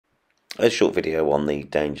A short video on the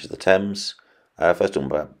dangers of the Thames. First one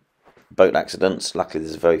about boat accidents. Luckily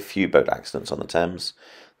there's very few boat accidents on the Thames.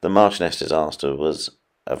 The Marchioness disaster was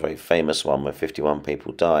a very famous one where 51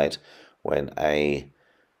 people died when a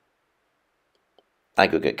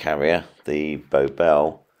aggregate carrier, the Bow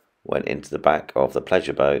Bell, went into the back of the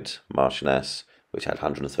pleasure boat Marchioness, which had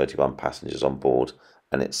 131 passengers on board,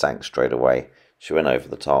 and it sank straight away. She went over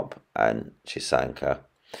the top and she sank her.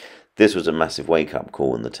 This was a massive wake-up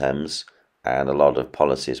call in the Thames, and a lot of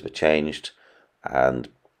policies were changed, and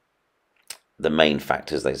the main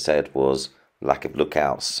factors they said was lack of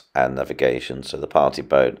lookouts and navigation. So the party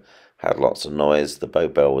boat had lots of noise, the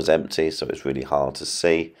boat bell was empty, so it's really hard to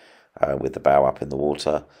see with the bow up in the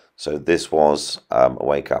water. So this was a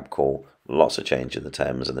wake-up call. Lots of change in the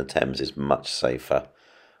Thames, and the Thames is much safer.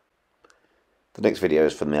 The next video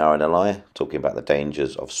is from the RNLI, talking about the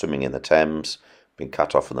dangers of swimming in the Thames, being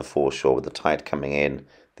cut off from the foreshore with the tide coming in,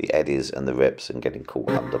 the eddies and the rips, and getting caught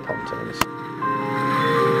under pontoons.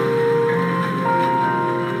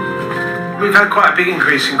 We've had quite a big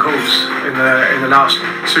increase in calls in the last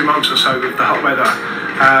 2 months or so with the hot weather,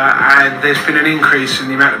 and there's been an increase in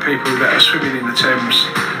the amount of people that are swimming in the Thames.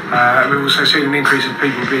 We've also seen an increase in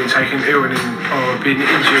people being taken ill or being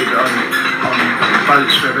injured on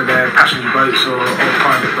boats, whether they're passenger boats or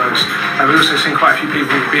private boats. We've also seen quite a few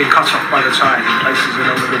people being cut off by the tide in places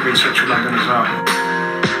along the river in central London as well.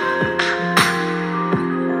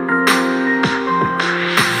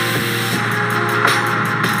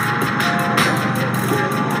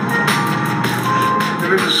 The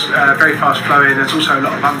river's very fast flowing. There's also a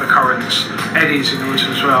lot of undercurrents, eddies in the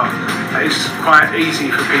water as well. It's quite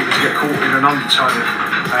easy for people to get caught in an undertide,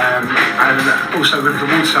 and also with the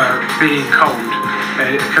water being cold,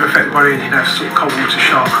 it can affect the body, and you have sort of cold water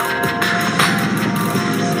shock.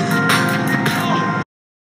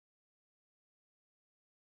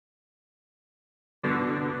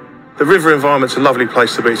 The river environment's a lovely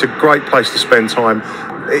place to be. It's a great place to spend time.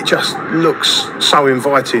 It just looks so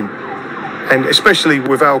inviting, and especially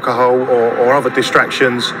with alcohol or other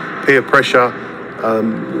distractions, peer pressure,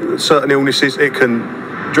 certain illnesses, it can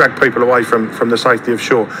drag people away from the safety of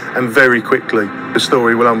shore, and very quickly the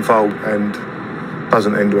story will unfold and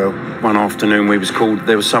doesn't end well. One afternoon we was called,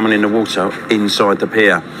 there was someone in the water inside the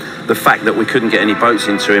pier. The fact that we couldn't get any boats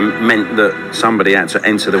into him meant that somebody had to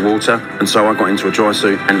enter the water, and so I got into a dry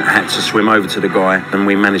suit and had to swim over to the guy, and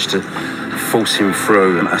we managed to force him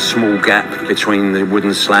through a small gap between the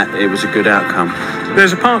wooden slat. It was a good outcome.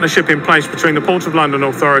 There's a partnership in place between the Port of London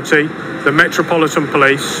Authority, the Metropolitan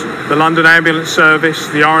Police, the London Ambulance Service,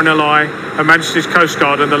 the RNLI, Her Majesty's Coast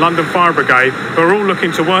Guard and the London Fire Brigade, who are all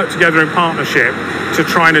looking to work together in partnership to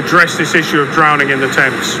try and address this issue of drowning in the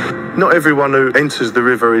Thames. Not everyone who enters the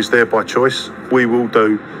river is there by choice. We will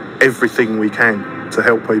do everything we can to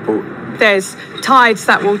help people. There's tides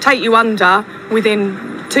that will take you under within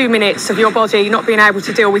 2 minutes of your body not being able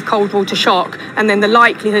to deal with cold water shock, and then the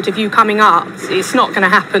likelihood of you coming up, it's not going to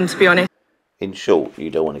happen, to be honest. In short, you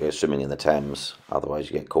don't want to go swimming in the Thames, otherwise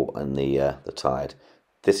you get caught in the tide.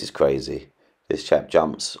 This is crazy. This chap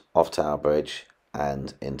jumps off Tower Bridge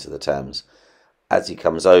and into the Thames. As he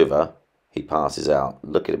comes over, he passes out.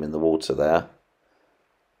 Look at him in the water there.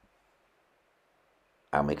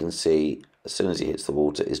 And we can see, as soon as he hits the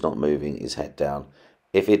water, he's not moving, his head down.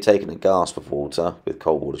 If he had taken a gasp of water with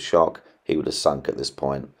cold water shock, he would have sunk at this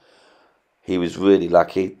point. He was really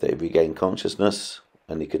lucky that he regained consciousness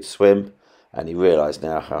and he could swim, and he realised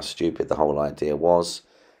now how stupid the whole idea was.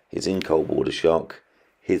 He's in cold water shock,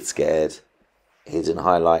 he's scared, he's in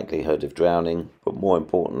high likelihood of drowning, but more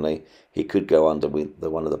importantly, he could go under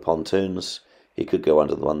one of the pontoons, he could go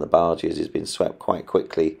under one of the barges. He's been swept quite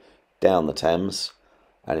quickly down the Thames,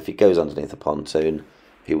 and if he goes underneath the pontoon,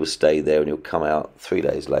 he will stay there and he'll come out 3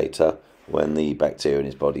 days later when the bacteria in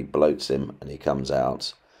his body bloats him and he comes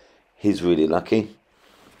out. He's really lucky.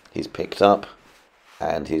 He's picked up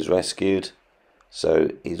and he's rescued. So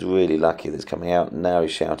he's really lucky that he's coming out. Now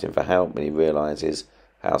he's shouting for help and he realises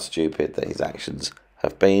how stupid that his actions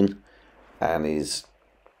have been, and he's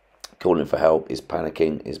calling for help. He's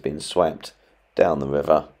panicking. He's been swept down the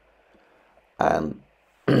river, and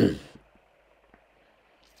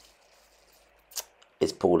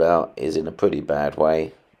it's pulled out. Is in a pretty bad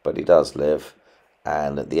way, but he does live.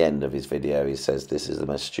 And at the end of his video he says, "This is the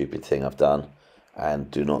most stupid thing I've done,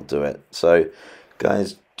 and do not do it." So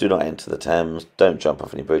guys, do not enter the Thames, don't jump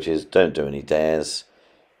off any bridges, don't do any dares,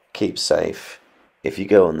 keep safe. If you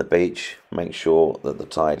go on the beach, make sure that the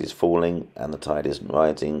tide is falling and the tide isn't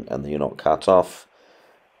rising and that you're not cut off,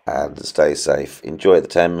 and stay safe. Enjoy the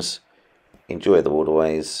Thames, enjoy the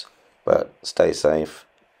waterways, but stay safe,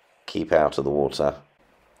 keep out of the water.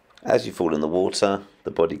 As you fall in the water,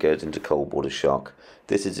 the body goes into cold water shock.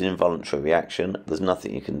 This is an involuntary reaction. There's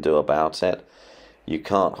nothing you can do about it. You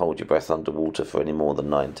can't hold your breath underwater for any more than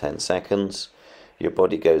 9-10 seconds. Your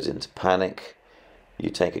body goes into panic.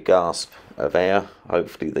 You take a gasp of air,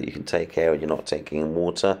 hopefully that you can take air and you're not taking in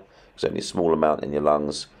water, because only a small amount in your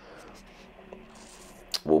lungs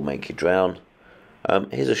will make you drown.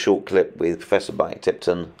 Here's a short clip with Professor Mike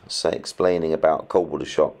Tipton explaining about cold water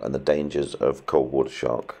shock and the dangers of cold water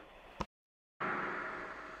shock.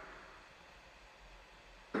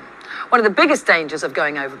 One of the biggest dangers of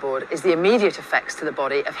going overboard is the immediate effects to the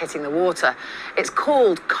body of hitting the water. It's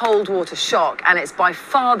called cold water shock, and it's by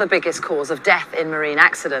far the biggest cause of death in marine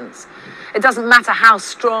accidents. It doesn't matter how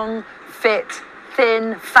strong, fit,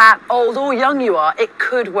 thin, fat, old or young you are, it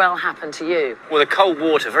could well happen to you. Well, the cold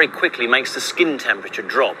water very quickly makes the skin temperature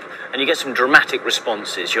drop, and you get some dramatic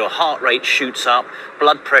responses. Your heart rate shoots up,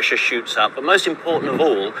 blood pressure shoots up, but most important of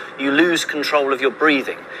all, you lose control of your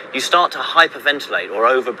breathing. You start to hyperventilate or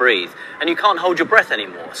overbreathe, and you can't hold your breath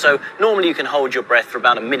anymore. So normally you can hold your breath for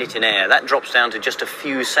about a minute in air. That drops down to just a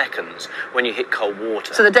few seconds when you hit cold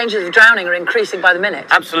water. So the dangers of drowning are increasing by the minute?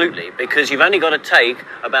 Absolutely, because you've only got to take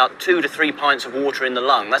about 2 to 3 pints of water in the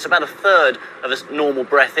lung. That's about a third of a normal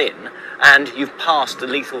breath in, and you've passed the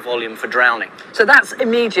lethal volume for drowning. So that's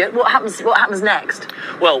immediate. What happens next?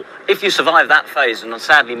 Well, if you survive that phase, and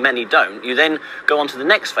sadly many don't, you then go on to the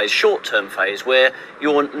next phase, short-term phase, where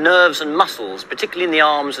your nerves and muscles, particularly in the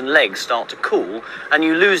arms and legs, start to cool, and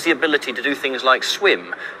you lose the ability to do things like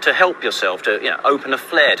swim, to help yourself, to open a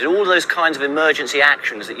flare, to do all those kinds of emergency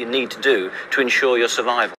actions that you need to do to ensure your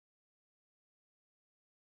survival.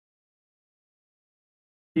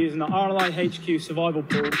 Using the RLI HQ survival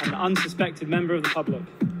pool and an unsuspected member of the public.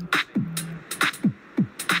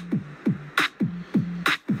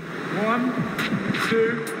 1,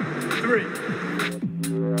 2, 3.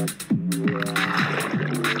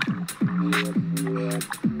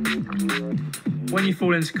 When you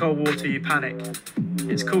fall into cold water, you panic.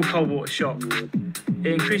 It's called cold water shock.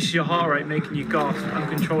 It increases your heart rate, making you gasp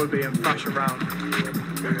uncontrollably and thrash around,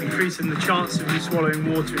 increasing the chance of you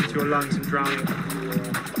swallowing water into your lungs and drowning.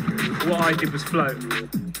 What I did was float,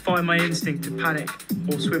 find my instinct to panic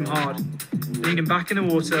or swim hard, leaning back in the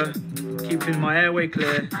water, keeping my airway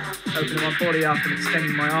clear, opening my body up and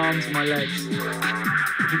extending my arms and my legs.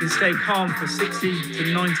 If you can stay calm for 60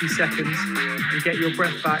 to 90 seconds and get your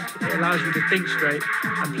breath back, it allows you to think straight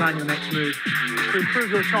and plan your next move. To improve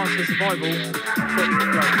your chance of survival,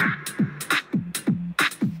 float.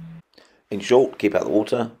 In short, keep out of the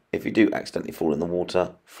water. If you do accidentally fall in the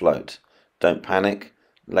water, float. Don't panic,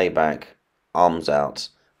 lay back, arms out,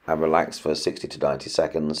 and relax for 60 to 90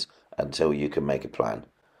 seconds until you can make a plan.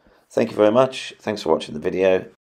 Thank you very much. Thanks for watching the video.